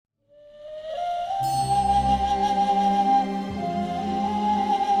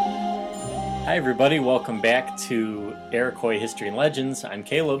Hi, everybody. Welcome back to Iroquois History and Legends. I'm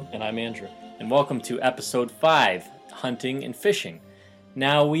Caleb. And I'm Andrew. And welcome to Episode 5, Hunting and Fishing.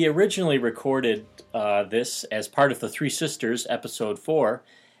 Now, we originally recorded this as part of the Three Sisters, Episode 4,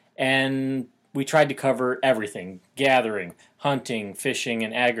 and we tried to cover everything: gathering, hunting, fishing,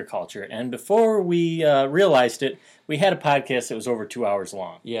 and agriculture. And before we realized it, we had a podcast that was over 2 hours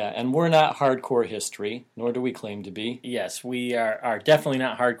long. Yeah, and we're not hardcore history, nor do we claim to be. Yes, we are definitely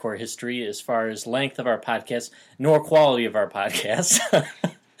not hardcore history as far as length of our podcast, nor quality of our podcast.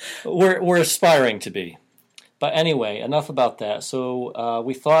 We're aspiring to be. But anyway, enough about that. So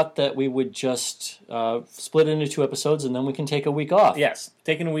we thought that we would just split it into 2 episodes, and then we can take a week off. Yes,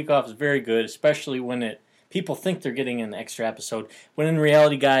 taking a week off is very good, especially when people think they're getting an extra episode, when in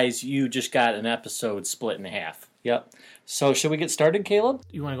reality, guys, you just got an episode split in half. Yep. So should we get started, Caleb?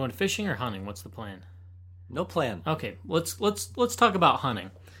 You want to go into fishing or hunting? What's the plan? No plan. Okay, let's talk about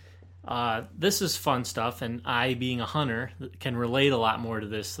hunting. This is fun stuff, and I, being a hunter, can relate a lot more to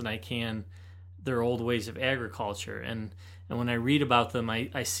this than I can their old ways of agriculture. And when I read about them,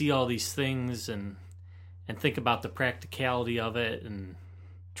 I see all these things and think about the practicality of it and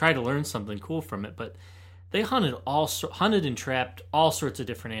try to learn something cool from it. But they hunted and trapped all sorts of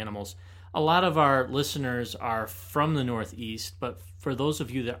different animals. A lot of our listeners are from the Northeast, but for those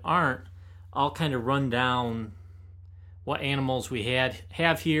of you that aren't, I'll kind of run down what animals we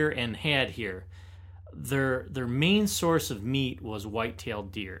have here and had here. Their main source of meat was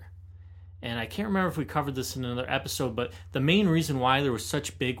white-tailed deer. And I can't remember if we covered this in another episode, but the main reason why there was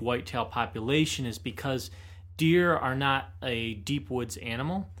such big whitetail population is because deer are not a deep woods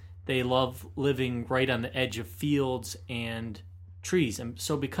animal. They love living right on the edge of fields and trees. And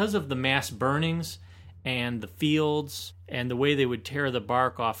so because of the mass burnings and the fields and the way they would tear the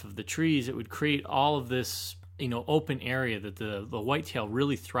bark off of the trees, it would create all of this, open area that the whitetail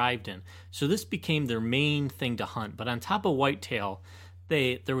really thrived in. So this became their main thing to hunt. But on top of whitetail,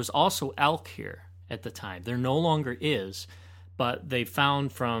 there was also elk here at the time. There no longer is, but they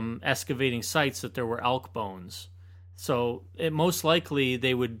found from excavating sites that there were elk bones. So most likely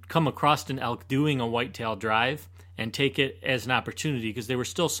they would come across an elk doing a whitetail drive and take it as an opportunity because they were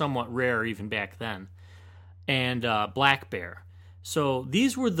still somewhat rare even back then. And black bear. So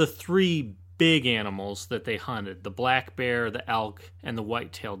these were the 3 big animals that they hunted: the black bear, the elk, and the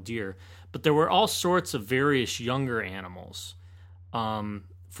white-tailed deer. But there were all sorts of various younger animals.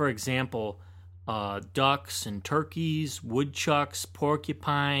 For example, ducks and turkeys, woodchucks,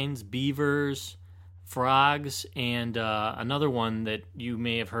 porcupines, beavers, frogs, and another one that you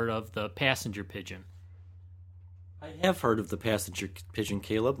may have heard of, the passenger pigeon. I have heard of the passenger pigeon,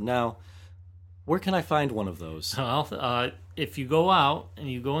 Caleb. Now, where can I find one of those? Well, if you go out and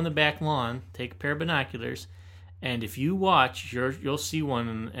you go in the back lawn, take a pair of binoculars, and if you watch, you'll see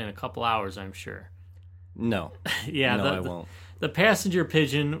one in a couple hours, I'm sure. No. Yeah, no, I won't. The passenger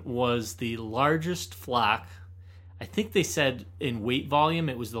pigeon was the largest flock. I think they said in weight volume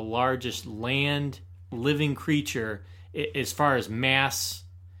it was the largest land living creature as far as mass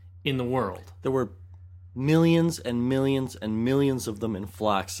in the world. There were millions and millions and millions of them in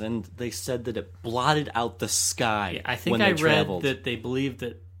flocks, and they said that it blotted out the sky. Yeah, I think when they read traveled. that they believed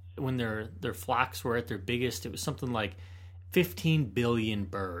that when their flocks were at their biggest, it was something like 15 billion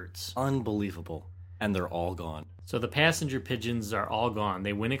birds. Unbelievable. And they're all gone. So the passenger pigeons are all gone.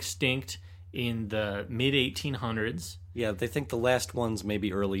 They went extinct in the mid-1800s. Yeah, they think the last ones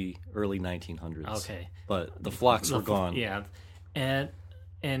maybe early 1900s. Okay. But the flocks were gone. Yeah.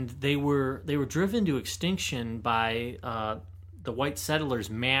 And they were driven to extinction by the white settlers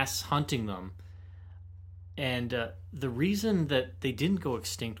mass hunting them. And the reason that they didn't go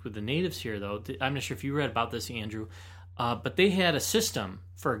extinct with the natives here, though, I'm not sure if you read about this, Andrew, but they had a system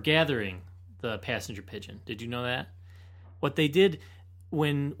for gathering the passenger pigeon. Did you know that? What they did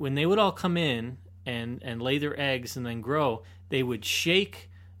when they would all come in and lay their eggs and then grow, they would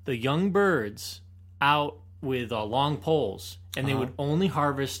shake the young birds out with long poles, and they would only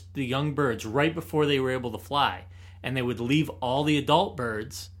harvest the young birds right before they were able to fly, and they would leave all the adult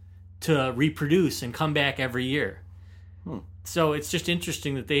birds to reproduce and come back every year. So it's just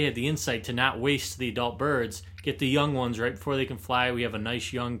interesting that they had the insight to not waste the adult birds, get the young ones right before they can fly. We have a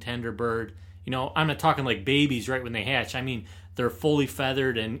nice young tender bird. I'm not talking like babies right when they hatch. I mean, they're fully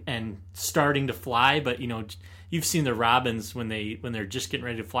feathered and starting to fly, but you've seen the robins when they're just getting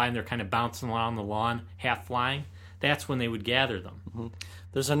ready to fly and they're kind of bouncing along the lawn, half flying. That's when they would gather them. Mm-hmm.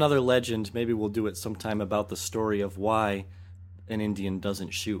 There's another legend, maybe we'll do it sometime, about the story of why an Indian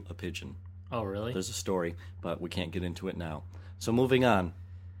doesn't shoot a pigeon. Oh, really? There's a story, but we can't get into it now. So moving on,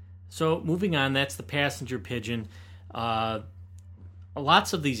 that's the passenger pigeon.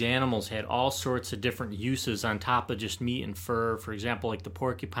 lots of these animals had all sorts of different uses on top of just meat and fur. For example, like the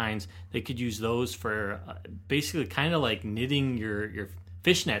porcupines, they could use those for basically kind of like knitting your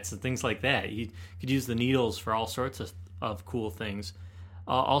fishnets and things like that. You could use the needles for all sorts of cool things.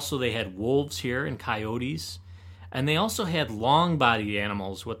 Also, they had wolves here and coyotes. And they also had long-bodied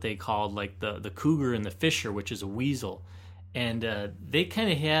animals, what they called like the cougar and the fisher, which is a weasel. And they kind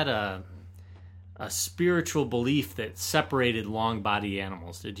of had a spiritual belief that separated long-bodied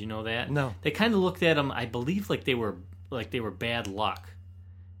animals. Did you know that? No. They kind of looked at them, I believe, like they were bad luck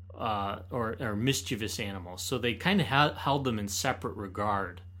or mischievous animals. So they kind of held them in separate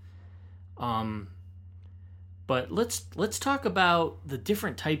regard. But let's talk about the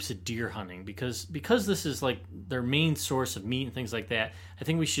different types of deer hunting because this is like their main source of meat and things like that. I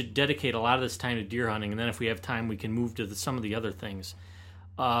think we should dedicate a lot of this time to deer hunting, and then if we have time, we can move to some of the other things.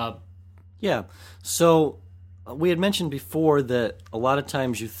 Yeah. So we had mentioned before that a lot of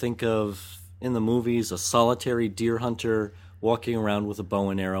times you think of in the movies a solitary deer hunter walking around with a bow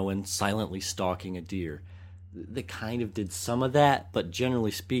and arrow and silently stalking a deer. They kind of did some of that, but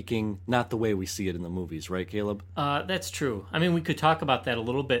generally speaking, not the way we see it in the movies, right, Caleb? That's true. I mean, we could talk about that a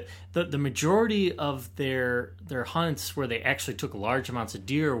little bit. The majority of their hunts where they actually took large amounts of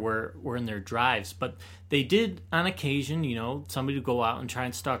deer were in their drives, but they did, on occasion, somebody would go out and try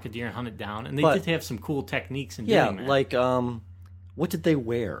and stalk a deer and hunt it down, and they did have some cool techniques in doing that. Yeah, like, what did they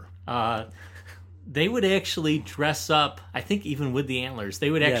wear? They would actually dress up, I think even with the antlers, they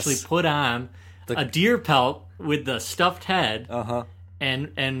would actually put on a deer pelt with the stuffed head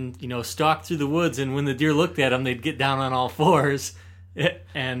and stalk through the woods, and when the deer looked at them, they'd get down on all fours.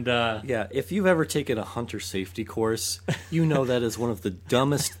 And if you've ever taken a hunter safety course, you know that is one of the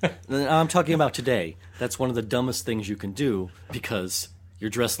dumbest I'm talking about today. That's one of the dumbest things you can do because you're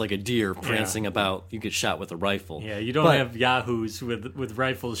dressed like a deer prancing about. You get shot with a rifle. Yeah, you don't have yahoos with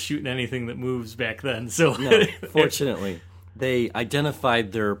rifles shooting anything that moves back then. So no, fortunately, they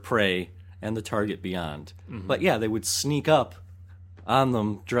identified their prey and the target beyond. Mm-hmm. But yeah, they would sneak up on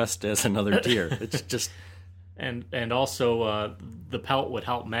them dressed as another deer. It's just... And also the pelt would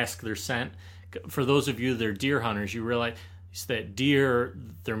help mask their scent. For those of you that are deer hunters, you realize that deer,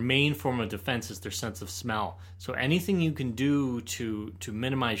 their main form of defense is their sense of smell. So anything you can do to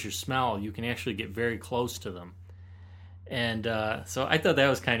minimize your smell, you can actually get very close to them. And so I thought that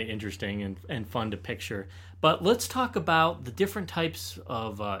was kind of interesting and fun to picture. But let's talk about the different types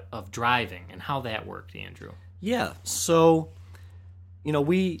of driving and how that worked, Andrew. Yeah, so,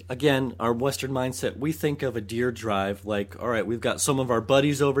 we, again, our Western mindset, we think of a deer drive like, all right, we've got some of our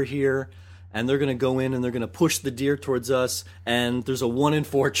buddies over here, and they're going to go in and they're going to push the deer towards us, and there's a 1 in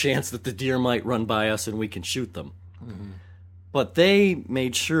 4 chance that the deer might run by us and we can shoot them. Mm-hmm. But they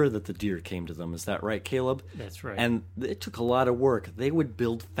made sure that the deer came to them. Is that right, Caleb? That's right. And it took a lot of work. They would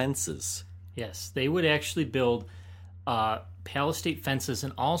build fences. Yes, they would actually build palisade fences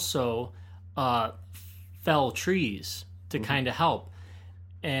and also fell trees to kind of help.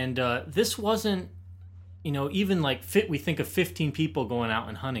 And this wasn't, even like we think of 15 people going out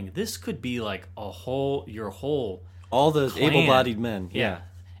and hunting. This could be like your whole all the clan. Able-bodied men. Yeah.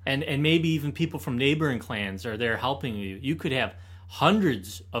 And maybe even people from neighboring clans are there helping you. You could have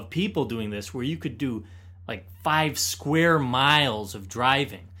hundreds of people doing this where you could do like 5 square miles of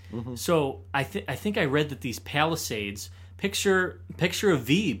driving. Mm-hmm. So I think I read that these palisades, picture a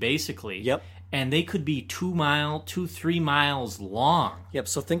V basically. Yep. And they could be 3 miles long. Yep,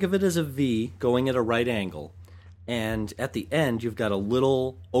 so think of it as a V going at a right angle. And at the end, you've got a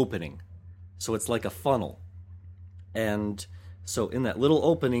little opening. So it's like a funnel. And so in that little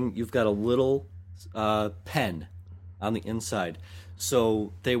opening, you've got a little pen on the inside.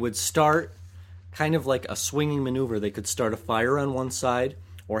 So they would start kind of like a swinging maneuver. They could start a fire on one side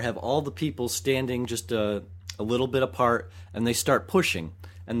or have all the people standing just a little bit apart, and they start pushing.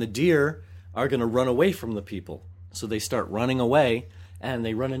 And the deer are going to run away from the people. So they start running away, and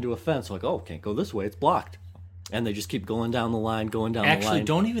they run into a fence. Like, can't go this way. It's blocked. And they just keep going down the line, the line. Actually,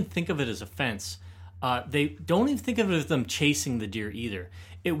 don't even think of it as a fence. They don't even think of it as them chasing the deer either.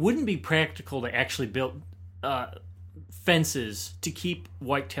 It wouldn't be practical to actually build fences to keep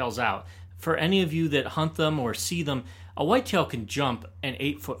whitetails out. For any of you that hunt them or see them, a whitetail can jump an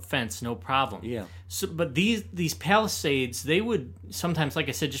 8-foot fence, no problem. Yeah. So, but these palisades, they would sometimes, like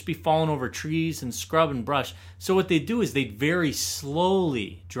I said, just be falling over trees and scrub and brush. So what they'd do is they'd very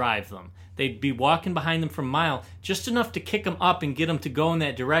slowly drive them. They'd be walking behind them for a mile, just enough to kick them up and get them to go in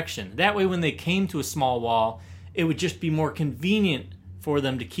that direction. That way, when they came to a small wall, it would just be more convenient for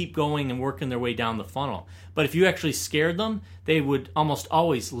them to keep going and working their way down the funnel. But if you actually scared them, they would almost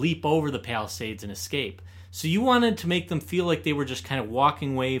always leap over the palisades and escape. So you wanted to make them feel like they were just kind of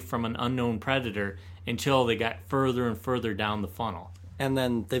walking away from an unknown predator until they got further and further down the funnel. And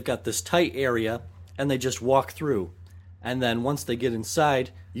then they've got this tight area, and they just walk through. And then once they get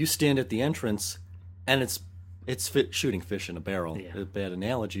inside, you stand at the entrance, and it's shooting fish in a barrel. Yeah. A bad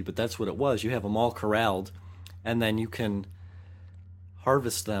analogy, but that's what it was. You have them all corralled, and then you can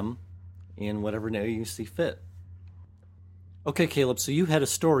harvest them in whatever way you see fit. Okay, Caleb, so you had a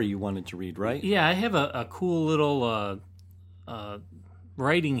story you wanted to read, right? Yeah, I have a cool little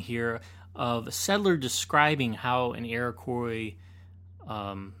writing here of a settler describing how an Iroquois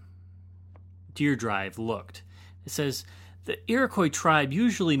deer drive looked. It says, the Iroquois tribe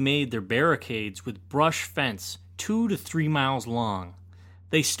usually made their barricades with brush fence 2 to 3 miles long.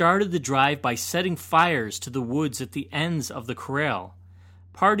 They started the drive by setting fires to the woods at the ends of the corral.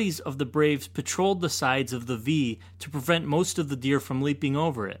 Parties of the braves patrolled the sides of the V to prevent most of the deer from leaping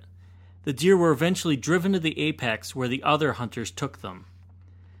over it. The deer were eventually driven to the apex where the other hunters took them.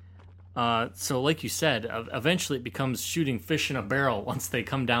 So like you said, eventually it becomes shooting fish in a barrel once they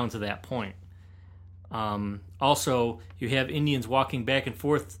come down to that point. Also, you have Indians walking back and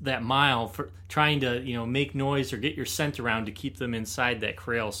forth that mile for trying to, make noise or get your scent around to keep them inside that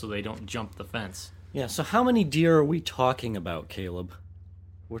corral so they don't jump the fence. Yeah, so how many deer are we talking about, Caleb?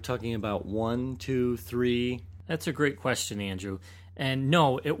 We're talking about 1, 2, 3. That's a great question, Andrew. And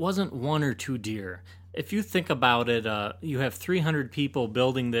no, it wasn't 1 or 2 deer. If you think about it, you have 300 people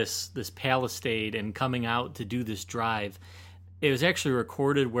building this palisade and coming out to do this drive. It was actually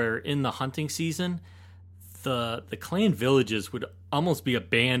recorded where in the hunting season, the clan villages would almost be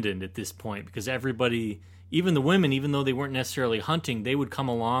abandoned at this point because everybody, even the women, even though they weren't necessarily hunting, they would come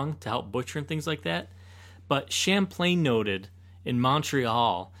along to help butcher and things like that. But Champlain noted in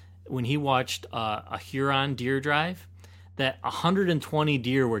Montreal, when he watched a Huron deer drive, that 120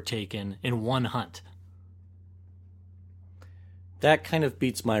 deer were taken in one hunt. That kind of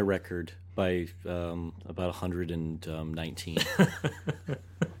beats my record by about 119.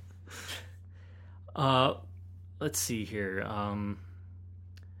 Let's see here.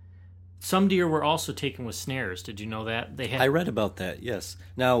 Some deer were also taken with snares. Did you know that? I read about that, yes.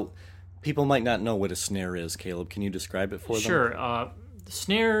 Now, people might not know what a snare is, Caleb. Can you describe it for them? Sure.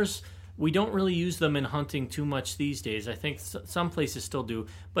 Snares, we don't really use them in hunting too much these days. I think some places still do.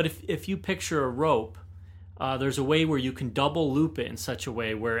 But if you picture a rope, there's a way where you can double loop it in such a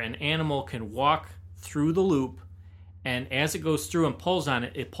way where an animal can walk through the loop, and as it goes through and pulls on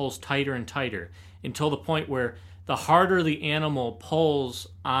it, it pulls tighter and tighter until the point where the harder the animal pulls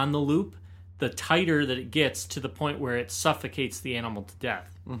on the loop, the tighter that it gets to the point where it suffocates the animal to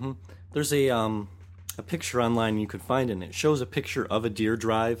death. Mm-hmm. There's a picture online you could find, and it shows a picture of a deer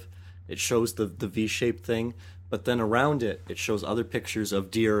drive. It shows the V-shaped thing, but then around it, it shows other pictures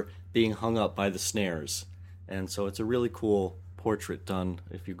of deer being hung up by the snares. And so it's a really cool portrait done.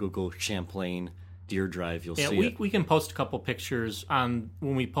 If you Google Champlain deer drive, you'll see it. We can post a couple pictures on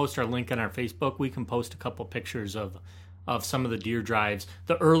when we post our link on our Facebook. We can post a couple pictures of some of the deer drives,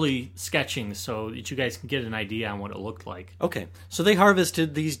 the early sketching, so that you guys can get an idea on what it looked like. Okay, so they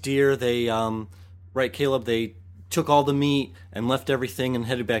harvested these deer. They, right, Caleb? They took all the meat and left everything and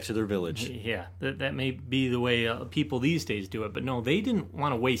headed back to their village. Yeah, that may be the way people these days do it, but no, they didn't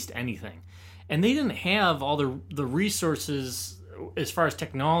want to waste anything. And they didn't have all the resources as far as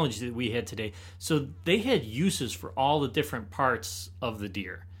technology that we had today. So they had uses for all the different parts of the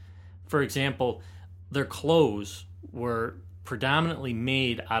deer. For example, their clothes were predominantly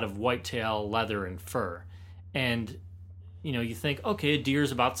made out of whitetail leather and fur. And, you think, okay, a deer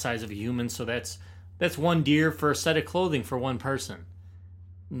is about the size of a human, so that's one deer for a set of clothing for one person.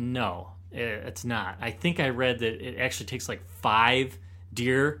 No, it's not. I think I read that it actually takes like 5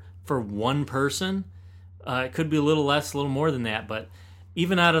 deer for one person. It could be a little less, a little more than that, but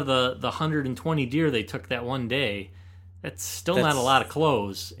even out of the 120 deer they took that one day, that's not a lot of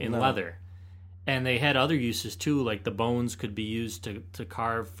clothes in leather. And they had other uses too, like the bones could be used to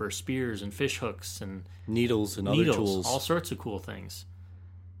carve for spears and fish hooks and needles and other tools. All sorts of cool things.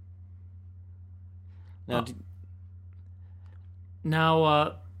 Now,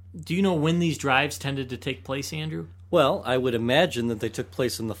 do you know when these drives tended to take place, Andrew? Well, I would imagine that they took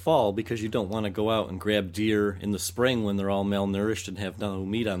place in the fall because you don't want to go out and grab deer in the spring when they're all malnourished and have no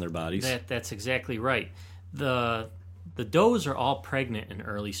meat on their bodies. That's exactly right. The does are all pregnant in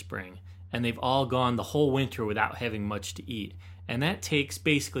early spring, and they've all gone the whole winter without having much to eat. And that takes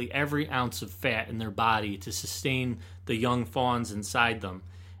basically every ounce of fat in their body to sustain the young fawns inside them.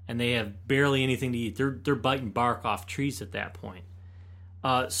 And they have barely anything to eat. They're biting bark off trees at that point.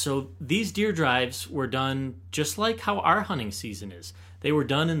 So these deer drives were done just like how our hunting season is. They were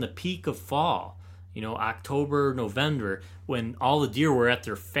done in the peak of fall, October, November, when all the deer were at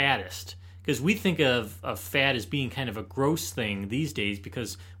their fattest. Because we think of fat as being kind of a gross thing these days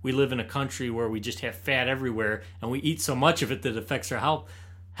because we live in a country where we just have fat everywhere and we eat so much of it that it affects our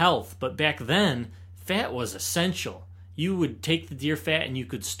health. But back then, fat was essential. You would take the deer fat and you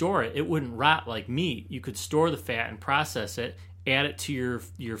could store it. It wouldn't rot like meat. You could store the fat and process it, add it to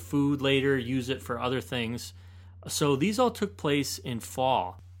your food later, use it for other things. So these all took place in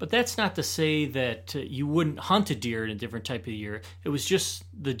fall. But that's not to say that you wouldn't hunt a deer in a different type of year. It was just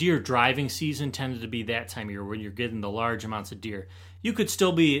the deer driving season tended to be that time of year when you're getting the large amounts of deer. You could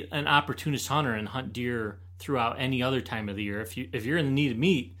still be an opportunist hunter and hunt deer throughout any other time of the year. If you're in the need of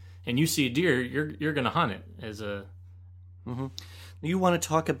meat and you see a deer, you're going to hunt it as a. Mm-hmm. You want to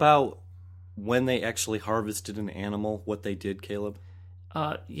talk about when they actually harvested an animal, what they did, Caleb?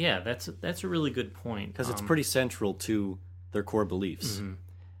 Yeah, that's a really good point because it's pretty central to their core beliefs. Mm-hmm.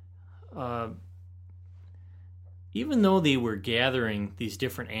 Even though they were gathering these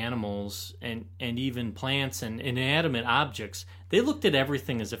different animals and even plants and inanimate objects, they looked at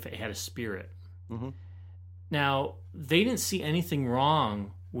everything as if it had a spirit. Mm-hmm. Now, they didn't see anything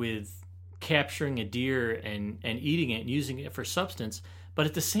wrong with capturing a deer and eating it and using it for substance, but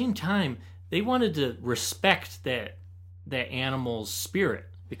at the same time, they wanted to respect that animal's spirit.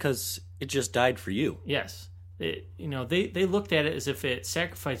 Because it just died for you. Yes. They looked at it as if it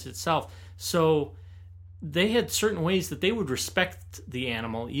sacrificed itself. So they had certain ways that they would respect the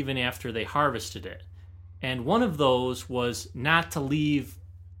animal even after they harvested it. And one of those was not to leave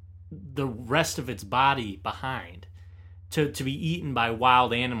the rest of its body behind, to be eaten by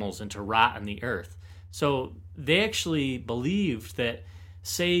wild animals and to rot in the earth. So they actually believed that,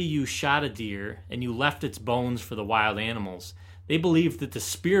 say you shot a deer and you left its bones for the wild animals, they believed that the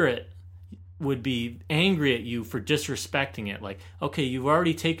spirit would be angry at you for disrespecting it. Like, okay, you've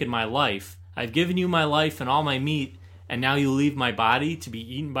already taken my life. I've given you my life and all my meat, and now you leave my body to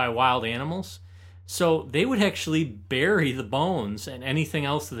be eaten by wild animals? So they would actually bury the bones and anything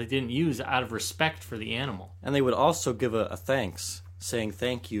else that they didn't use out of respect for the animal. And they would also give a thanks, saying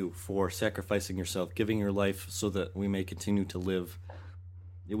thank you for sacrificing yourself, giving your life so that we may continue to live.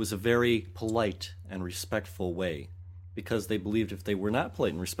 It was a very polite and respectful way, because they believed if they were not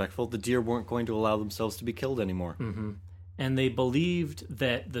polite and respectful, the deer weren't going to allow themselves to be killed anymore. Mm-hmm. And they believed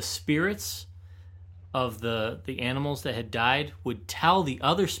that the spirits of the animals that had died would tell the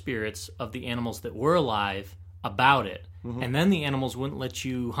other spirits of the animals that were alive about it. Mm-hmm. And then the animals wouldn't let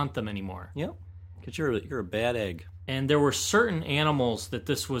you hunt them anymore. Yep, because you're a bad egg. And there were certain animals that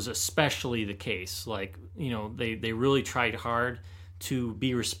this was especially the case. Like, they really tried hard to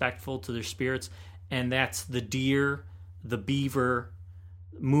be respectful to their spirits. And that's the deer, the beaver,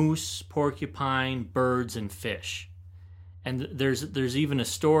 moose, porcupine, birds, and fish. And there's even a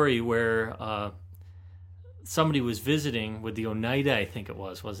story where somebody was visiting with the Oneida, I think it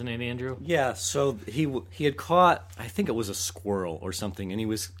was, wasn't it, Andrew? Yeah, so he had caught, I think it was a squirrel or something, and he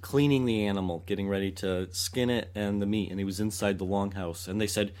was cleaning the animal, getting ready to skin it and the meat, and he was inside the longhouse. And they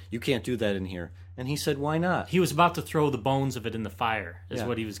said, you can't do that in here. And he said, why not? He was about to throw the bones of it in the fire, is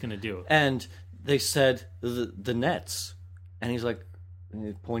what he was going to do. And they said, the nets. And he's like, and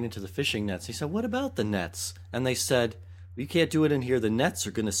he pointed to the fishing nets. He said, what about the nets? And they said, you can't do it in here. The nets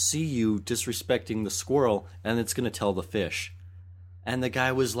are going to see you disrespecting the squirrel, and it's going to tell the fish. And the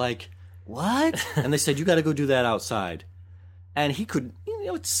guy was like, what? And they said, you got to go do that outside. And he could,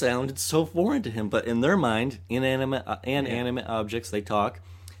 it sounded so foreign to him, but in their mind, inanimate and animate objects, they talk.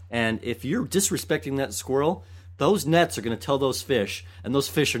 And if you're disrespecting that squirrel, those nets are going to tell those fish, and those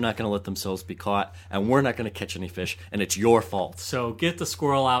fish are not going to let themselves be caught, and we're not going to catch any fish, and it's your fault. So get the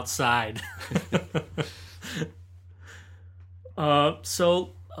squirrel outside. Do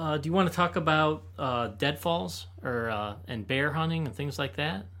you want to talk about deadfalls and bear hunting and things like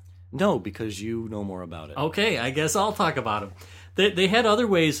that? No, because you know more about it. Okay, I guess I'll talk about them. They had other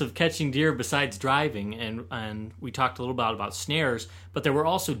ways of catching deer besides driving, and we talked a little about snares, but there were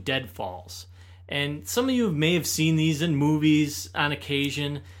also deadfalls. And some of you may have seen these in movies on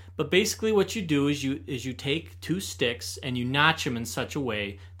occasion, but basically what you do is you take two sticks and you notch them in such a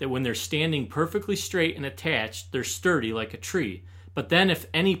way that when they're standing perfectly straight and attached, they're sturdy like a tree. But then if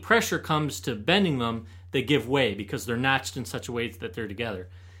any pressure comes to bending them, they give way because they're notched in such a way that they're together.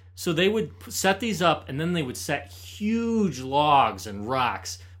 So they would set these up, and then they would set huge logs and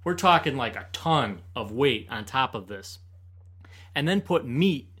rocks. We're talking like a ton of weight on top of this. And then put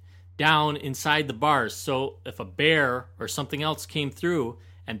meat down inside the bars, so if a bear or something else came through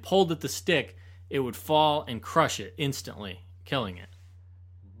and pulled at the stick, it would fall and crush it instantly, killing it.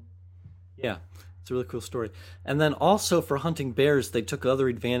 Yeah, it's a really cool story. And then also for hunting bears, they took other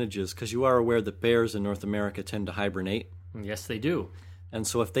advantages because you are aware that bears in North America tend to hibernate. Yes, they do. And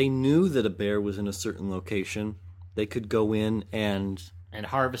so if they knew that a bear was in a certain location, they could go in and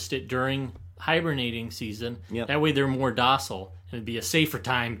harvest it during hibernating season. Yep. That way they're more docile, and it'd be a safer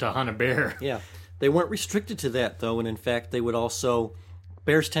time to hunt a bear. Yeah. They weren't restricted to that, though, and in fact, they would also...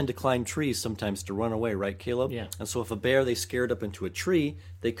 Bears tend to climb trees sometimes to run away, right, Caleb? Yeah. And so if a bear they scared up into a tree,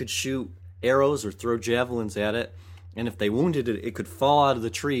 they could shoot arrows or throw javelins at it, and if they wounded it, it could fall out of the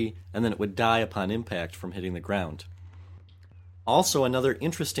tree, and then it would die upon impact from hitting the ground. Also, another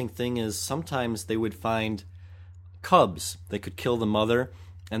interesting thing is sometimes they would find cubs. They could kill the mother,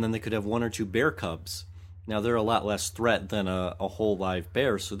 and then they could have 1 or 2 bear cubs. Now, they're a lot less threat than a whole live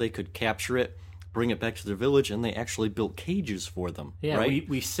bear, so they could capture it, bring it back to their village, and they actually built cages for them. Yeah, right?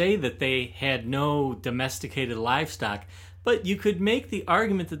 we say that they had no domesticated livestock, but you could make the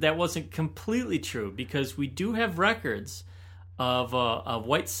argument that that wasn't completely true, because we do have records of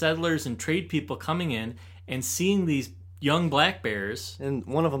white settlers and trade people coming in and seeing these young black bears. And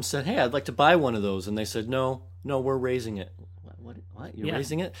one of them said, "Hey, I'd like to buy one of those." And they said, No, we're raising it. What? You're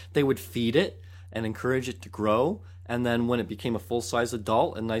raising it? They would feed it and encourage it to grow. And then when it became a full-size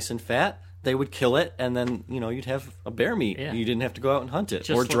adult and nice and fat, they would kill it. And then, you'd have a bear meat. Yeah. You didn't have to go out and hunt it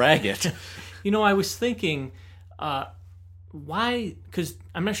or Just drag it. I was thinking, why? Because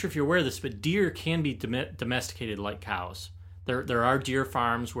I'm not sure if you're aware of this, but deer can be domesticated like cows. There are deer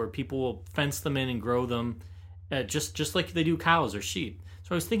farms where people will fence them in and grow them, just like they do cows or sheep. So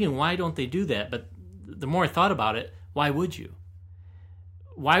I was thinking, why don't they do that? But the more I thought about it, why would you?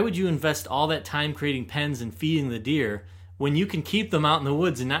 Why would you invest all that time creating pens and feeding the deer when you can keep them out in the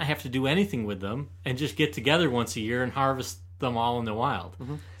woods and not have to do anything with them and just get together once a year and harvest them all in the wild?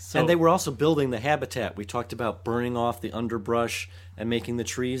 Mm-hmm. So, and they were also building the habitat. We talked about burning off the underbrush and making the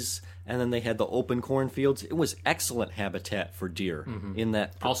trees, and then they had the open cornfields. It was excellent habitat for deer in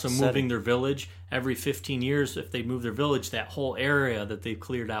that also setting. moving their village every 15 years. If they move their village, that whole area that they've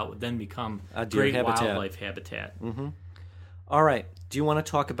cleared out would then become A deer great habitat. wildlife habitat. All right. Do you want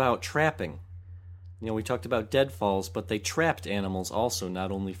to talk about trapping? We talked about deadfalls, but they trapped animals also,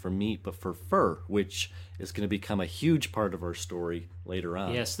 not only for meat, but for fur, which is going to become a huge part of our story later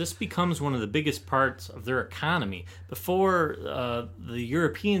on. Yes, this becomes one of the biggest parts of their economy. Before the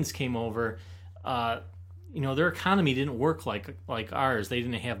Europeans came over, their economy didn't work like ours. They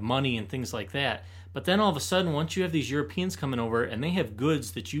didn't have money and things like that. But then all of a sudden, once you have these Europeans coming over and they have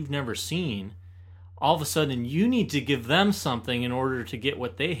goods that you've never seen, all of a sudden you need to give them something in order to get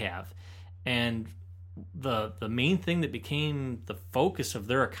what they have. And the main thing that became the focus of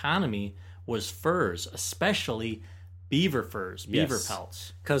their economy was furs, especially beaver furs, beaver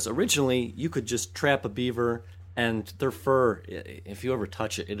pelts. Because originally you could just trap a beaver, and their fur, if you ever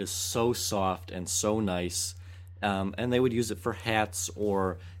touch it, it is so soft and so nice. And they would use it for hats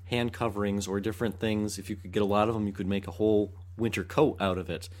or hand coverings or different things. If you could get a lot of them, you could make a whole winter coat out of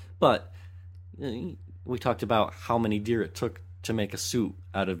it. But we talked about how many deer it took to make a suit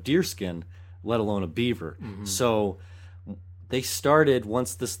out of deer skin, let alone a beaver. So they started,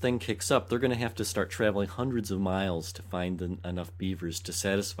 once this thing kicks up, they're going to have to start traveling hundreds of miles to find enough beavers to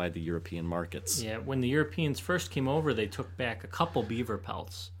satisfy the European markets. Yeah, when the Europeans first came over, they took back a couple beaver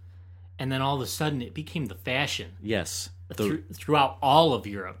pelts. And then all of a sudden it became the fashion. Yes. Throughout all of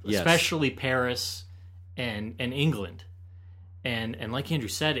Europe, Yes. especially Paris and England. And like Andrew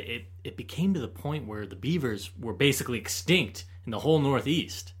said, it became to the point where the beavers were basically extinct in the whole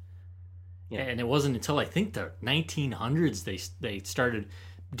Northeast. Yeah. And it wasn't until I think the 1900s they started,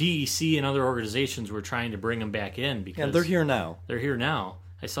 DEC and other organizations were trying to bring them back in because Yeah, they're here now. They're here now.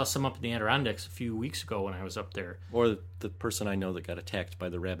 I saw some up in the Adirondacks a few weeks ago when I was up there. Or the person I know that got attacked by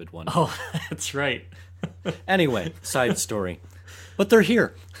the rabid one. Oh, that's right. Anyway, side story. But they're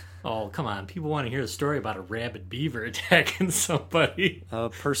here. Oh, come on. People want to hear the story about a rabid beaver attacking somebody. A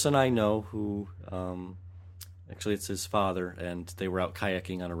person I know who, actually it's his father, and they were out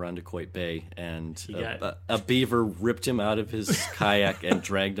kayaking on Irondequoit Bay, and a beaver ripped him out of his kayak and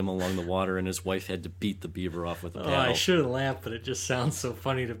dragged him along the water, and his wife had to beat the beaver off with a paddle. I should have laughed, but it just sounds so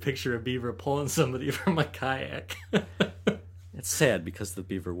funny to picture a beaver pulling somebody from a kayak. It's sad because the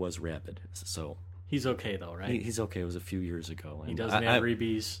beaver was rabid, so... He's okay, though, right? He's okay. It was a few years ago. And he doesn't have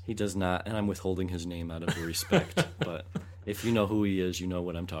rabies. He does not, and I'm withholding his name out of respect. But if you know who he is, you know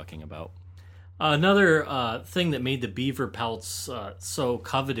what I'm talking about. Another thing that made the beaver pelts so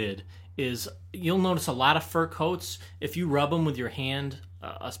coveted is you'll notice a lot of fur coats, if you rub them with your hand,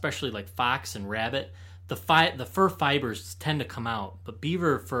 especially like fox and rabbit, the fur fibers tend to come out. But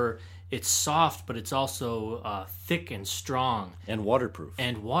beaver fur, it's soft, but it's also thick and strong. And waterproof.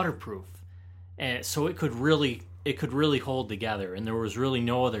 and so it could really hold together, and there was really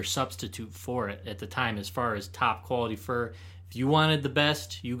no other substitute for it at the time as far as top quality fur. If you wanted the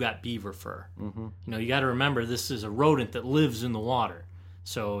best, you got beaver fur. Mm-hmm. You know, you got to remember this is a rodent that lives in the water,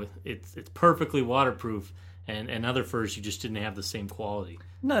 so it's perfectly waterproof. And other furs, you just didn't have the same quality.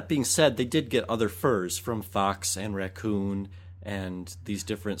 That being said, they did get other furs from fox and raccoon and these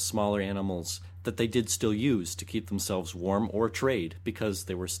different smaller animals that they did still use to keep themselves warm or trade, because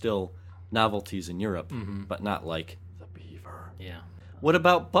they were still novelties in Europe, but not like the beaver. Yeah. What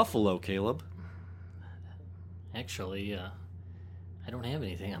about buffalo, Caleb? Actually, I don't have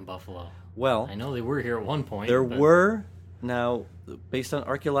anything on buffalo. Well, I know they were here at one point. Now, based on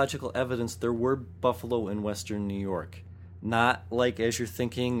archaeological evidence, there were buffalo in western New York. Not like as you're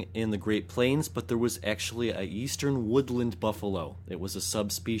thinking in the Great Plains, but there was actually a eastern woodland buffalo. It was a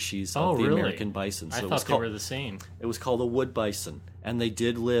subspecies of the American bison. So I thought they were the same. It was called a wood bison, and they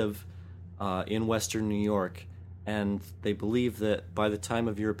did live in western New York, and they believe that by the time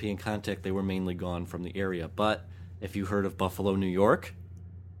of European contact, they were mainly gone from the area. But if you heard of Buffalo, New York,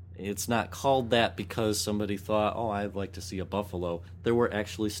 it's not called that because somebody thought, oh, I'd like to see a buffalo. There were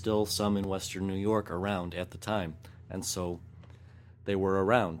actually still some in western New York around at the time, and so they were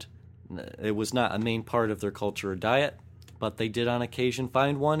around. It was not a main part of their culture or diet, but they did on occasion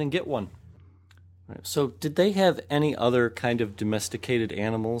find one and get one. So did they have any other kind of domesticated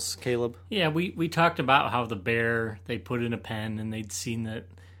animals, Caleb? Yeah, we talked about how the bear, they put in a pen and they'd seen that,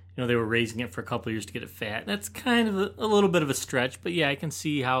 you know, they were raising it for a couple of years to get it fat. That's kind of a little bit of a stretch, but yeah, I can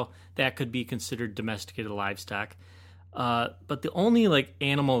see how that could be considered domesticated livestock. But the only like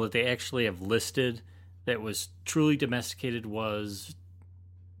animal that they actually have listed that was truly domesticated was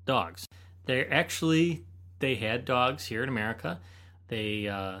dogs. They had dogs here in America.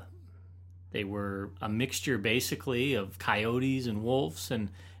 They were a mixture basically of coyotes and wolves and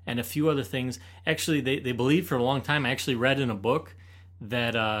a few other things. Actually, they believed for a long time. I actually read in a book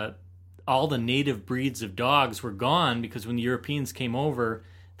that all the native breeds of dogs were gone because when the Europeans came over,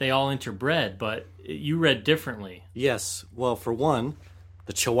 they all interbred, but you read differently. Yes. Well, for one,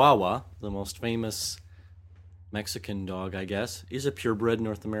 the Chihuahua, the most famous Mexican dog, I guess, is a purebred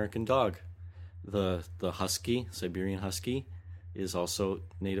North American dog. The Husky, Siberian Husky, is also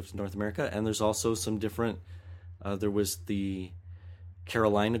native to North America, and there's also some different, there was the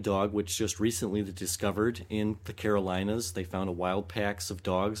Carolina dog, which just recently they discovered in the Carolinas. They found a wild packs of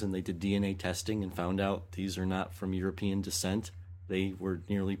dogs, and they did DNA testing and found out these are not from European descent. They were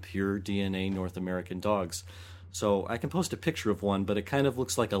nearly pure DNA North American dogs. So I can post a picture of one, but it kind of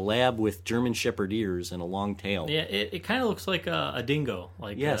looks like a lab with German Shepherd ears and a long tail. Yeah, it kind of looks like a dingo.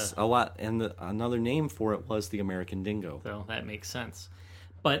 Like yes, a lot. And another name for it was the American dingo. So that makes sense.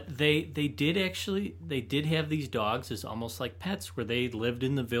 But they did have these dogs as almost like pets, where they lived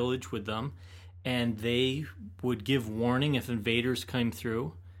in the village with them, and they would give warning if invaders came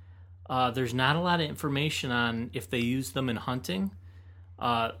through. There's not a lot of information on if they used them in hunting.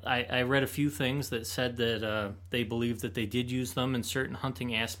 I read a few things that said that they believed that they did use them in certain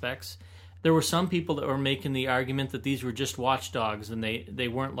hunting aspects. There were some people that were making the argument that these were just watchdogs and they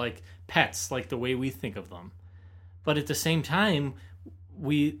weren't like pets like the way we think of them. But at the same time,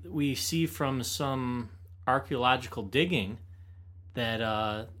 we see from some archaeological digging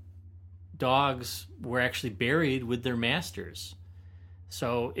that dogs were actually buried with their masters.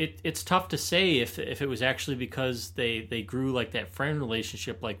 So it's tough to say if it was actually because they grew like that friend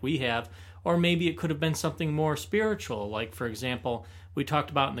relationship like we have, or maybe it could have been something more spiritual. Like, for example, we talked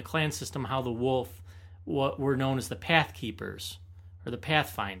about in the clan system how the wolf were known as the path keepers or the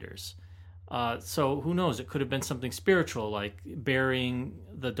pathfinders. So who knows? It could have been something spiritual, like burying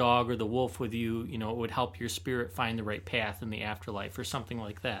the dog or the wolf with you. You know, it would help your spirit find the right path in the afterlife or something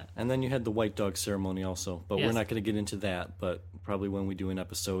like that. And then you had the white dog ceremony also, but yes. We're not going to get into that. But probably when we do an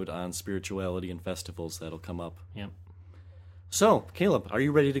episode on spirituality and festivals, that'll come up. Yep. So, Caleb, are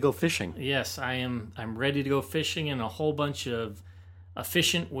you ready to go fishing? Yes, I am. I'm ready to go fishing in a whole bunch of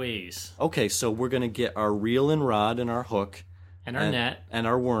efficient ways. Okay, so we're going to get our reel and rod and our hook. And our net. And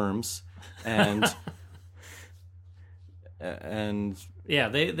our worms. And yeah,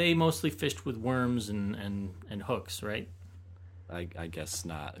 they mostly fished with worms and hooks, right? I guess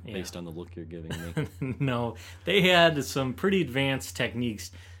not, based on the look you're giving me. No, they had some pretty advanced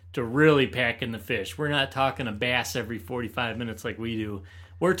techniques to really pack in the fish. We're not talking a bass every 45 minutes like we do.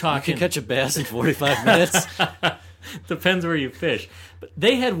 We're talking... You can catch a bass in 45 minutes? Depends where you fish. But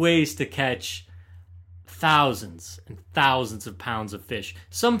they had ways to catch thousands and thousands of pounds of fish.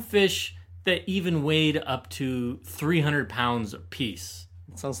 Some fish that even weighed up to 300 pounds apiece.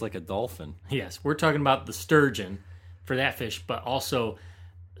 It sounds like a dolphin. Yes, we're talking about the sturgeon for that fish, but also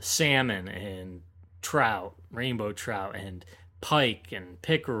salmon and trout, rainbow trout, and pike and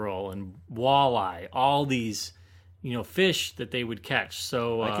pickerel and walleye, all these, fish that they would catch.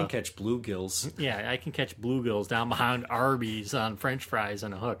 So I can catch bluegills. Yeah, I can catch bluegills down behind Arby's on French fries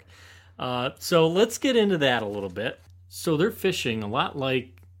on a hook. So let's get into that a little bit. So their fishing, a lot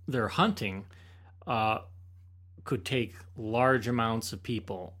like their hunting, could take large amounts of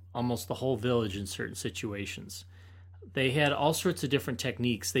people, almost the whole village in certain situations. They had all sorts of different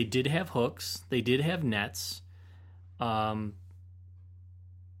techniques. They did have hooks. They did have nets,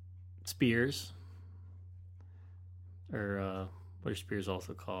 spears, or what are spears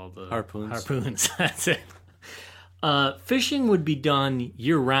also called? Harpoons. Harpoons, that's it. Fishing would be done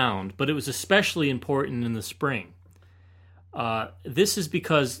year-round, but it was especially important in the spring. This is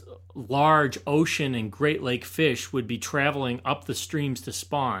because large ocean and Great Lake fish would be traveling up the streams to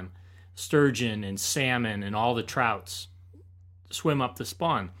spawn. Sturgeon and salmon and all the trouts swim up to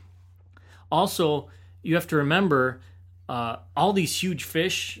spawn. Also, you have to remember, all these huge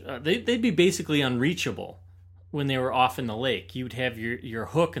fish, they'd be basically unreachable when they were off in the lake. You'd have your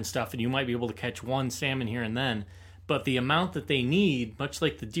hook and stuff, and you might be able to catch one salmon here and then. But the amount that they need, much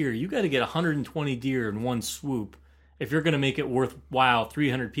like the deer, you got to get 120 deer in one swoop if you're going to make it worthwhile.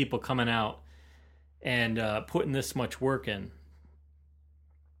 300 people coming out and putting this much work in.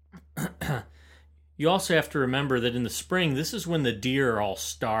 You also have to remember that in the spring, this is when the deer are all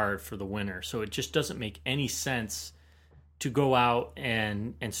starved for the winter. So it just doesn't make any sense to go out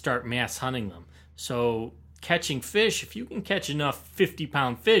and start mass hunting them. So catching fish, if you can catch enough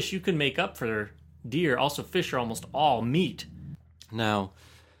 50-pound fish, you can make up for deer. Also, fish are almost all meat. Now,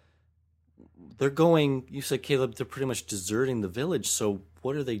 they're going, you said, Caleb, they're pretty much deserting the village. So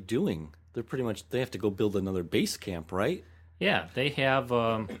what are they doing? They have to go build another base camp, right? Yeah,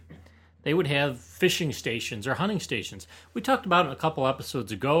 they would have fishing stations or hunting stations. We talked about it a couple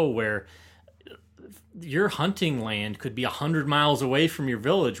episodes ago where your hunting land could be 100 miles away from your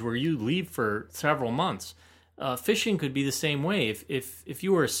village where you leave for several months. Fishing could be the same way. If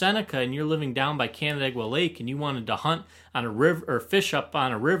you were a Seneca and you're living down by Canandaigua Lake and you wanted to hunt on a river or fish up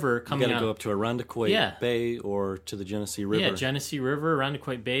on a river coming you got to go up to Irondequoit Bay or to the Genesee River. Yeah, Genesee River,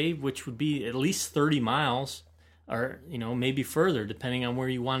 Irondequoit Bay, which would be at least 30 miles or maybe further depending on where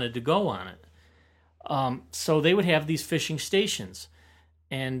you wanted to go on it. So they would have these fishing stations.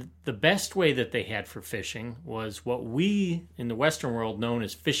 And the best way that they had for fishing was what we in the Western world known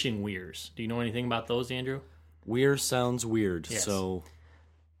as fishing weirs. Do you know anything about those, Andrew? Weir sounds weird, yes. So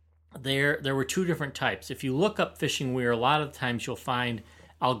there were two different types. If you look up fishing weir, a lot of the times you'll find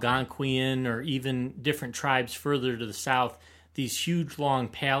Algonquian or even different tribes further to the south, these huge long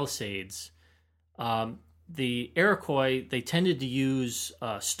palisades. The Iroquois, they tended to use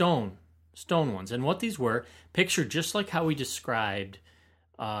stone ones. And what these were, picture just like how we described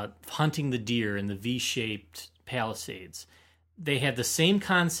hunting the deer in the V-shaped palisades. They had the same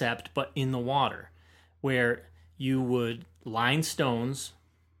concept, but in the water, where you would line stones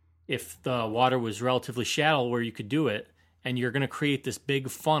if the water was relatively shallow where you could do it, and you're going to create this big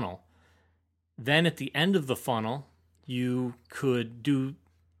funnel. Then at the end of the funnel, you could do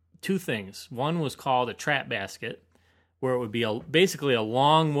two things. One was called a trap basket, where it would be basically a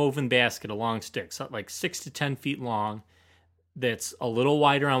long woven basket, a long stick, so like 6 to 10 feet long, that's a little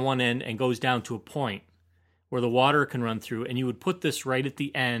wider on one end and goes down to a point where the water can run through, and you would put this right at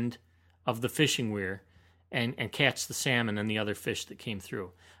the end of the fishing weir and catch the salmon and the other fish that came through.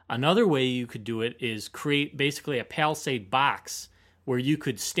 Another way you could do it is create basically a palisade box where you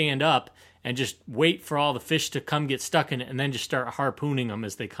could stand up and just wait for all the fish to come get stuck in it and then just start harpooning them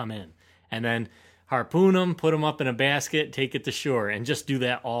as they come in. And then harpoon them, put them up in a basket, take it to shore, and just do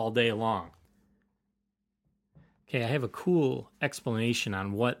that all day long. Okay, I have a cool explanation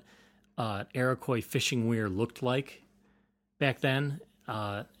on what Iroquois fishing weir looked like back then.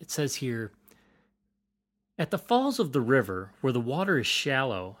 It says here, at the falls of the river, where the water is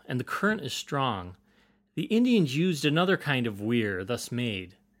shallow and the current is strong, the Indians used another kind of weir thus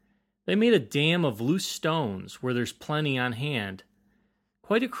made. They made a dam of loose stones where there's plenty on hand,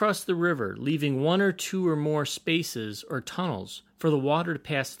 quite across the river, leaving one or two or more spaces or tunnels for the water to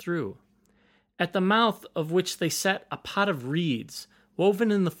pass through, at the mouth of which they set a pot of reeds woven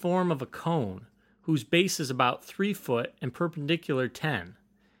in the form of a cone, whose base is about 3 foot and perpendicular 10,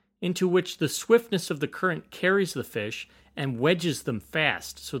 into which the swiftness of the current carries the fish and wedges them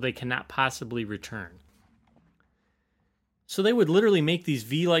fast so they cannot possibly return. So they would literally make these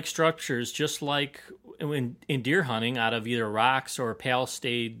V-like structures just like in deer hunting out of either rocks or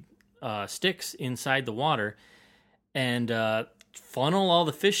palisade sticks inside the water and funnel all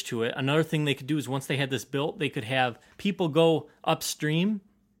the fish to it. Another thing they could do is once they had this built, they could have people go upstream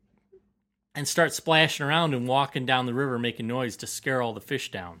and start splashing around and walking down the river making noise to scare all the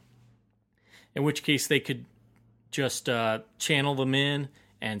fish down. In which case they could just channel them in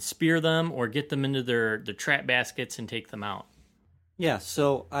and spear them or get them into their trap baskets and take them out. Yeah,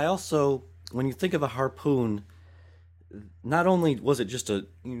 so I also, when you think of a harpoon, not only was it just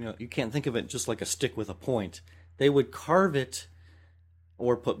you can't think of it just like a stick with a point. They would carve it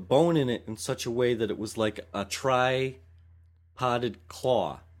or put bone in it in such a way that it was like a tri-podded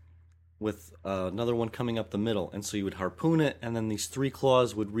claw with another one coming up the middle. And so you would harpoon it, and then these 3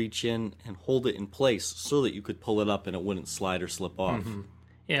 claws would reach in and hold it in place so that you could pull it up and it wouldn't slide or slip off. Mm-hmm.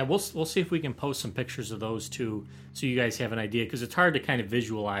 Yeah, we'll see if we can post some pictures of those too, so you guys have an idea, because it's hard to kind of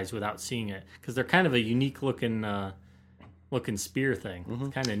visualize without seeing it, because they're kind of a unique looking spear thing. Mm-hmm.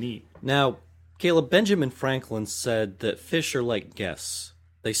 It's kind of neat. Now, Caleb, Benjamin Franklin said that fish are like guests.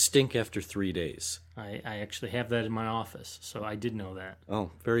 They stink after 3 days. I actually have that in my office, so I did know that.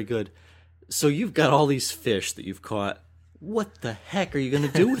 Oh, very good. So you've got all these fish that you've caught. What the heck are you going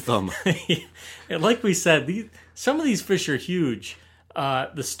to do with them? And like we said, some of these fish are huge.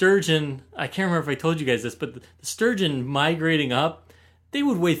 The sturgeon, I can't remember if I told you guys this, but the sturgeon migrating up, they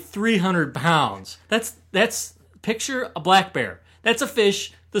would weigh 300 pounds. That's picture a black bear. That's a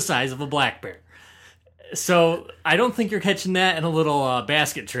fish the size of a black bear. So I don't think you're catching that in a little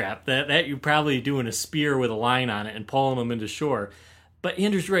basket trap. That you're probably doing a spear with a line on it and pulling them into shore. But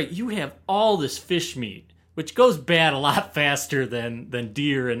Andrew's right. You have all this fish meat, which goes bad a lot faster than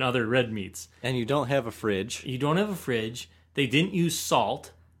deer and other red meats. And you don't have a fridge. You don't have a fridge. They didn't use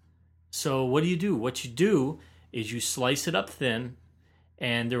salt. So what do? What you do is you slice it up thin,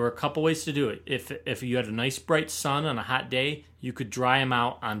 and there were a couple ways to do it. If you had a nice bright sun on a hot day, you could dry them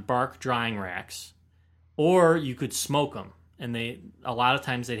out on bark drying racks, or you could smoke them. And a lot of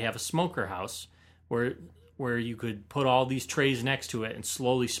times they'd have a smoker house where you could put all these trays next to it and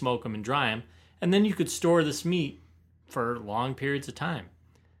slowly smoke them and dry them, and then you could store this meat for long periods of time.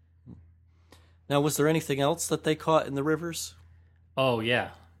 Now, was there anything else that they caught in the rivers? Oh,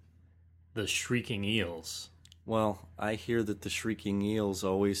 yeah. The shrieking eels. Well, I hear that the shrieking eels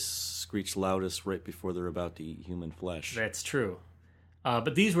always screech loudest right before they're about to eat human flesh. That's true.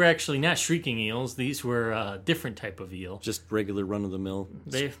 But these were actually not shrieking eels. These were a different type of eel. Just regular run-of-the-mill?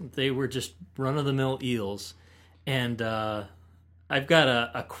 They were just run-of-the-mill eels. And I've got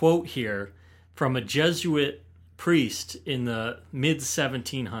a quote here from a Jesuit priest in the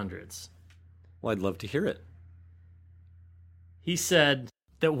mid-1700s. Well, I'd love to hear it. He said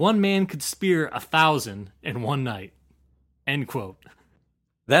that one man could spear 1,000 in one night. End quote.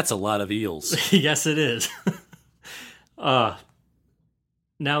 That's a lot of eels. Yes, it is. Now,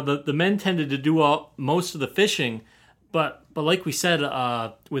 the men tended to do most of the fishing, but like we said,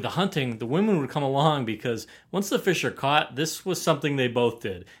 with the hunting, the women would come along because once the fish are caught, this was something they both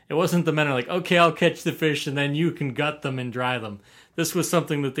did. It wasn't the men are like, okay, I'll catch the fish and then you can gut them and dry them. This was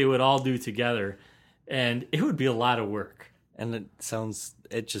something that they would all do together, and it would be a lot of work. And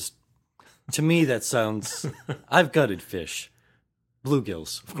to me, that sounds, I've gutted fish.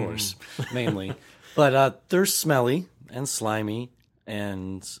 Bluegills, of course, mainly. But they're smelly and slimy,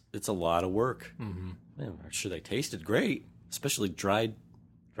 and it's a lot of work. Mm-hmm. I'm sure they tasted great, especially dried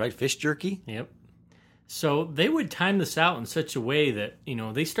fish jerky. Yep. So they would time this out in such a way that,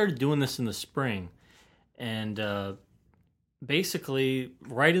 they started doing this in the spring. And basically,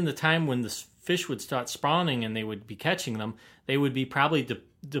 right in the time when the fish would start spawning and they would be catching them, they would be probably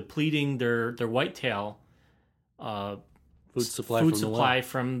depleting their whitetail food supply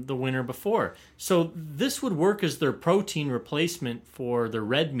from the winter before. So this would work as their protein replacement for the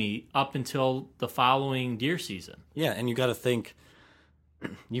red meat up until the following deer season. Yeah, and you got to think,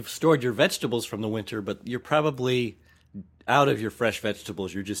 you've stored your vegetables from the winter, but you're probably out of your fresh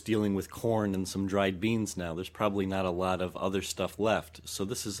vegetables. You're just dealing with corn and some dried beans now. There's probably not a lot of other stuff left. So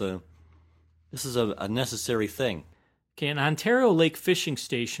this is a necessary thing. Okay, an Ontario Lake fishing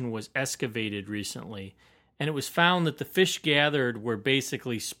station was excavated recently, and it was found that the fish gathered were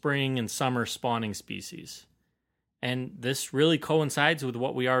basically spring and summer spawning species. And this really coincides with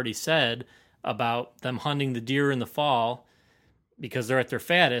what we already said about them hunting the deer in the fall because they're at their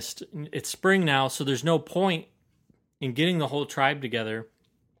fattest. It's spring now, so there's no point in getting the whole tribe together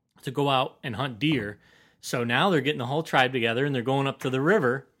to go out and hunt deer. So now they're getting the whole tribe together and they're going up to the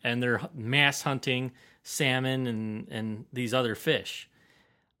river and they're mass hunting salmon and these other fish.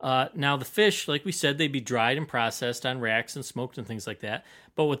 Now the fish, like we said, they'd be dried and processed on racks and smoked and things like that.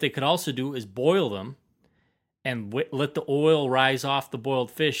 But what they could also do is boil them and let the oil rise off the boiled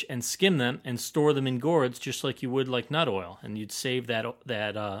fish and skim them and store them in gourds just like you would like nut oil. And you'd save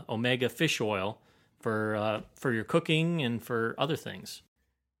that omega fish oil for your cooking and for other things.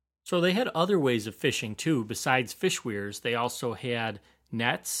 So they had other ways of fishing too. Besides fish weirs, they also had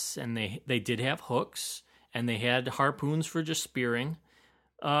nets, and they did have hooks, and they had harpoons for just spearing.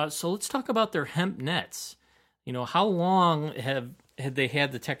 So let's talk about their hemp nets. How long had they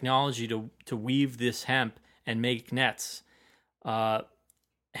had the technology to weave this hemp and make nets?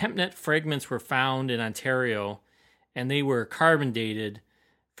 Hemp net fragments were found in Ontario, and they were carbon dated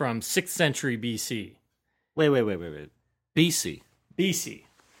from 6th century BC. Wait. BC. BC.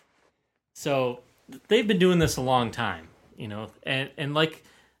 So they've been doing this a long time, and like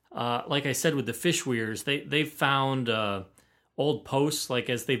I said with the fish weirs, they've found old posts, like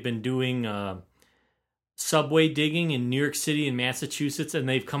as they've been doing subway digging in New York City and Massachusetts, and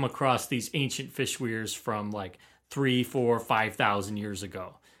they've come across these ancient fish weirs from like 3, 4, 5,000 years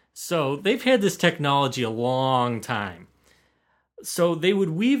ago. So they've had this technology a long time. So they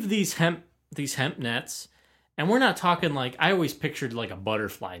would weave these hemp nets, and we're not talking like, I always pictured like a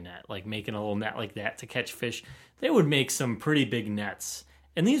butterfly net, like making a little net like that to catch fish. They would make some pretty big nets,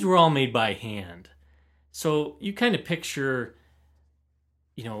 and these were all made by hand. So you kind of picture,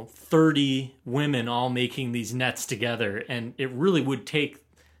 30 women all making these nets together, and it really would take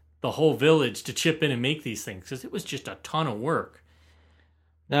the whole village to chip in and make these things, because it was just a ton of work.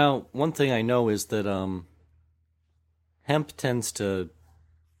 Now, one thing I know is that hemp tends to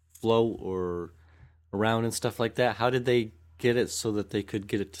float or around and stuff like that. How did they get it so that they could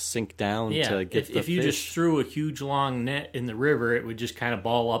get it to sink down to get the if you fish? just threw a huge long net in the river, it would just kind of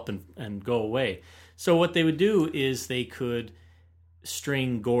ball up and go away. So what they would do is they could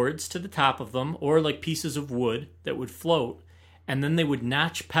string gourds to the top of them, or like pieces of wood that would float, and then they would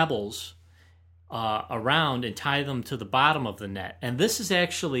notch pebbles around and tie them to the bottom of the net. And this is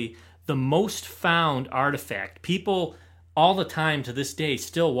actually the most found artifact. People all the time to this day,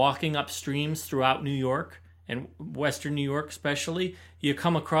 still walking up streams throughout New York and Western New York especially, you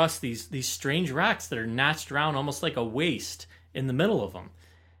come across these strange rocks that are notched around almost like a waist in the middle of them.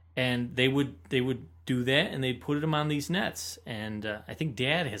 And they would do that, and they'd put them on these nets. And I think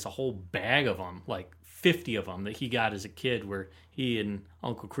Dad has a whole bag of them, like 50 of them that he got as a kid, where he and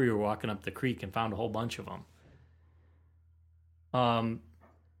Uncle Cree were walking up the creek and found a whole bunch of them.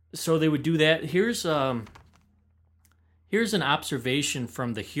 So they would do that. Here's an observation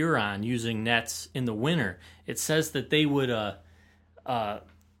from the Huron using nets in the winter. It says that they would, I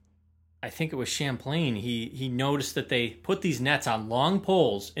think it was Champlain, he noticed that they put these nets on long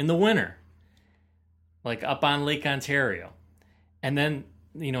poles in the winter, like up on Lake Ontario. And then,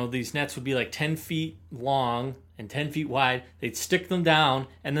 these nets would be like 10 feet long and 10 feet wide. They'd stick them down,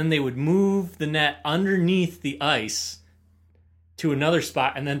 and then they would move the net underneath the ice to another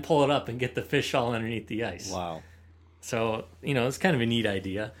spot and then pull it up and get the fish all underneath the ice. Wow. So, it's kind of a neat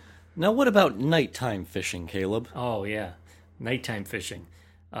idea. Now, what about nighttime fishing, Caleb? Oh, yeah. Nighttime fishing,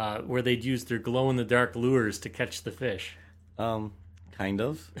 where they'd use their glow-in-the-dark lures to catch the fish. Kind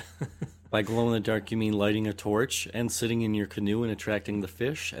of. By glow-in-the-dark, you mean lighting a torch and sitting in your canoe and attracting the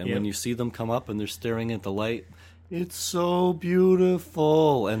fish. And when you see them come up and they're staring at the light, it's so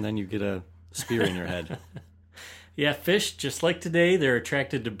beautiful. And then you get a spear in your head. Yeah, fish, just like today, they're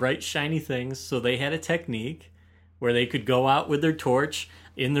attracted to bright, shiny things. So they had a technique where they could go out with their torch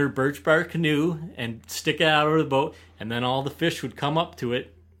in their birch bark canoe and stick it out over the boat, and then all the fish would come up to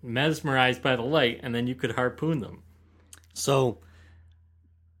it, mesmerized by the light, and then you could harpoon them. So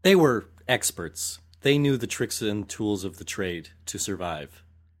they were experts. They knew the tricks and tools of the trade to survive.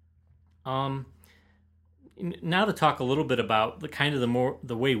 Now to talk a little bit about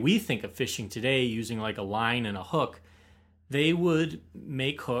the way we think of fishing today, using like a line and a hook. They would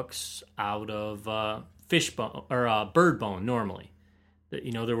make hooks out of fish bone or bird bone normally.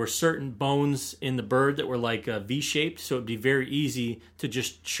 There were certain bones in the bird that were like V-shaped, so it'd be very easy to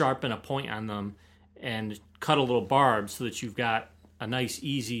just sharpen a point on them and cut a little barb so that you've got a nice,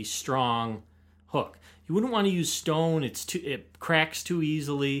 easy, strong hook. You wouldn't want to use stone; it cracks too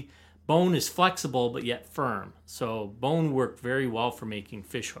easily. Bone is flexible but yet firm, so bone worked very well for making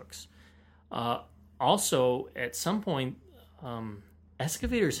fish hooks. Also, at some point,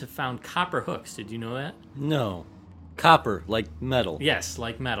 excavators have found copper hooks. Did you know that? No. Copper, like metal. Yes,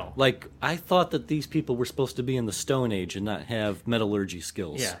 like metal. Like, I thought that these people were supposed to be in the Stone Age and not have metallurgy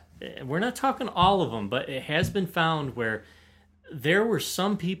skills. Yeah. We're not talking all of them, but it has been found where there were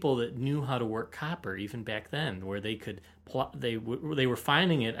some people that knew how to work copper even back then, where they could they were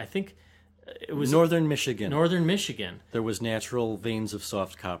finding it. I think it was Northern Michigan. Northern Michigan. There was natural veins of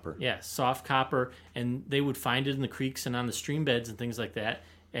soft copper. Yeah, soft copper, and they would find it in the creeks and on the stream beds and things like that.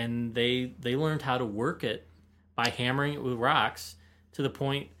 And they learned how to work it by hammering it with rocks to the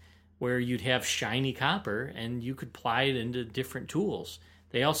point where you'd have shiny copper and you could ply it into different tools.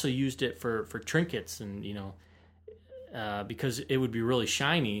 they also used it for trinkets and, because it would be really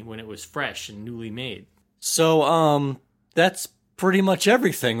shiny when it was fresh and newly made. So, that's pretty much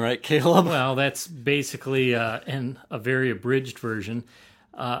everything, right, Caleb? Well, that's basically in a very abridged version.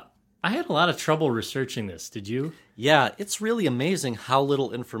 I had a lot of trouble researching this. Did you? Yeah, it's really amazing how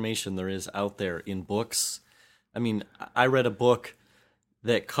little information there is out there in books. I mean, I read a book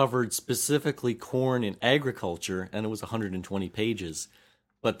that covered specifically corn and agriculture, and it was 120 pages.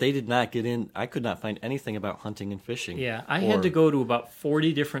 But they did not get in. I could not find anything about hunting and fishing. Yeah, I had to go to about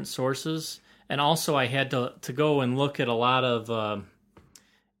 40 different sources. And also I had to go and look at a lot of,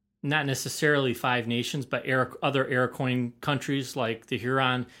 not necessarily Five Nations, but other Iroquois countries like the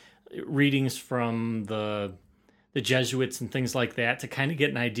Huron, readings from the Jesuits and things like that to kind of get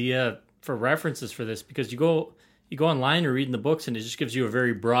an idea for references for this. Because you go online or read in the books and it just gives you a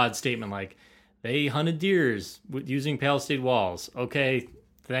very broad statement like, they hunted deers using palisade walls. Okay,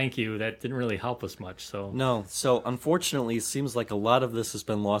 thank you. That didn't really help us much. No, so unfortunately it seems like a lot of this has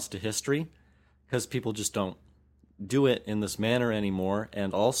been lost to history, because people just don't do it in this manner anymore,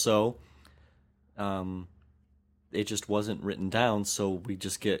 and also it just wasn't written down, so we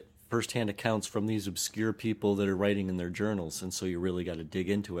just get firsthand accounts from these obscure people that are writing in their journals, and so you really got to dig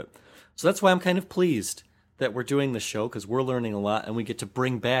into it. So that's why I'm kind of pleased that we're doing this show, because we're learning a lot, and we get to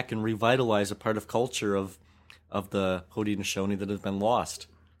bring back and revitalize a part of culture of the Haudenosaunee that has been lost.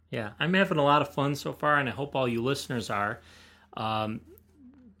 Yeah, I'm having a lot of fun so far, and I hope all you listeners are.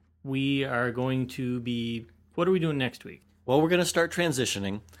 We are going to be... What are we doing next week? Well, we're going to start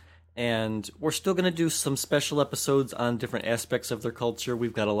transitioning, and we're still going to do some special episodes on different aspects of their culture.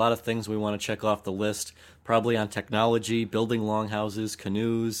 We've got a lot of things we want to check off the list, probably on technology, building longhouses,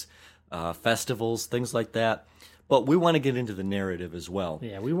 canoes, festivals, things like that. But we want to get into the narrative as well.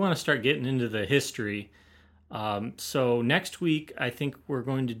 Yeah, we want to start getting into the history. So next week, I think we're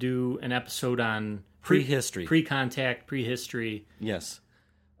going to do an episode on... Prehistory. Pre-contact, prehistory. Yes.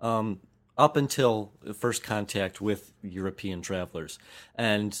 Up until first contact with European travelers.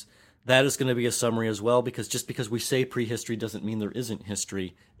 And that is going to be a summary as well, because just because we say prehistory doesn't mean there isn't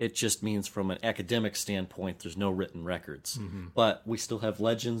history. It just means from an academic standpoint, there's no written records. Mm-hmm. But we still have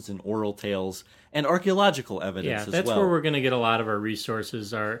legends and oral tales and archaeological evidence as well. Yeah, that's where we're going to get a lot of our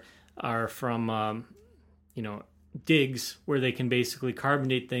resources are from, digs where they can basically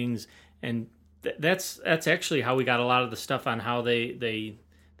carbonate things. And that's actually how we got a lot of the stuff on how they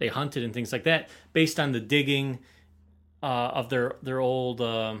hunted and things like that, based on the digging of their old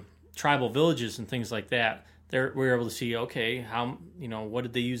tribal villages and things like that. We were able to see, okay, how what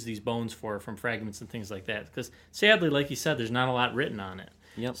did they use these bones for from fragments and things like that. Because sadly, like you said, there's not a lot written on it.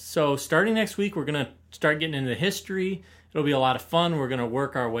 Yep. So starting next week, we're going to start getting into history. It'll be a lot of fun. We're going to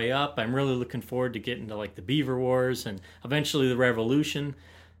work our way up. I'm really looking forward to getting to like the Beaver Wars and eventually the Revolution.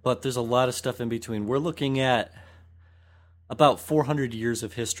 But there's a lot of stuff in between. We're looking at about 400 years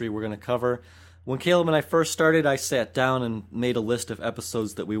of history we're going to cover. When Caleb and I first started, I sat down and made a list of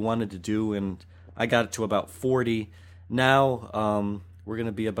episodes that we wanted to do, and I got it to about 40. Now we're going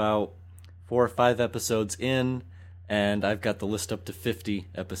to be about 4 or 5 episodes in, and I've got the list up to 50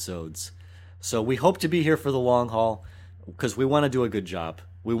 episodes. So we hope to be here for the long haul, because we want to do a good job.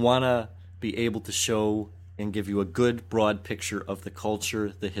 We want to be able to show and give you a good, broad picture of the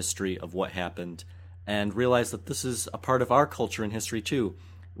culture, the history of what happened, and realize that this is a part of our culture and history too.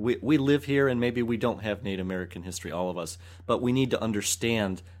 We live here, and maybe we don't have Native American history, all of us, but we need to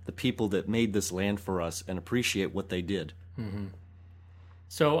understand the people that made this land for us and appreciate what they did. Mm-hmm.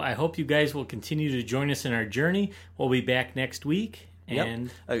 So I hope you guys will continue to join us in our journey. We'll be back next week.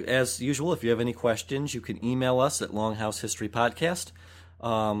 And as usual, if you have any questions, you can email us at Longhouse History Podcast.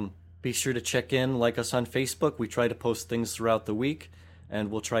 Be sure to check in, like us on Facebook. We try to post things throughout the week,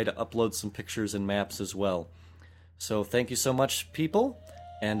 and we'll try to upload some pictures and maps as well. So thank you so much, people,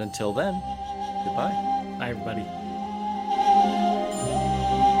 and until then, goodbye. Bye, everybody.